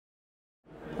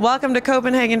Welcome to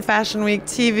Copenhagen Fashion Week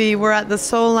TV. We're at the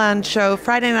Solland show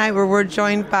Friday night where we're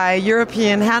joined by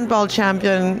European Handball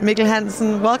champion Mikkel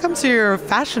Hansen. Welcome to your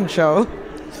fashion show.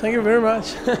 Thank you very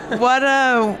much.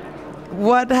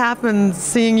 What happened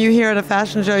seeing you here at a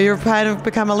fashion show? You've kind of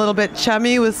become a little bit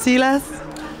chummy with Silas?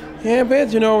 Yeah, a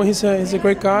bit. You know, he's a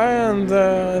great guy, and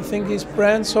I think his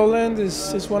brand Solland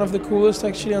is one of the coolest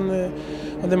actually on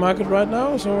the market right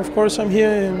now. So of course I'm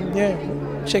here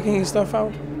and checking his stuff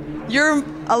out. You're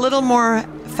a little more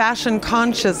fashion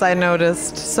conscious, I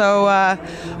noticed. So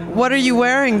what are you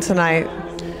wearing tonight?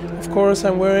 Of course,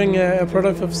 I'm wearing a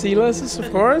product of Silas's, of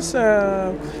course.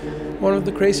 One of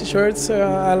the crazy shirts.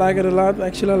 I like it a lot.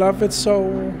 Actually, I love it. So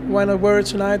why not wear it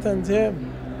tonight and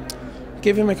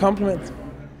give him a compliment.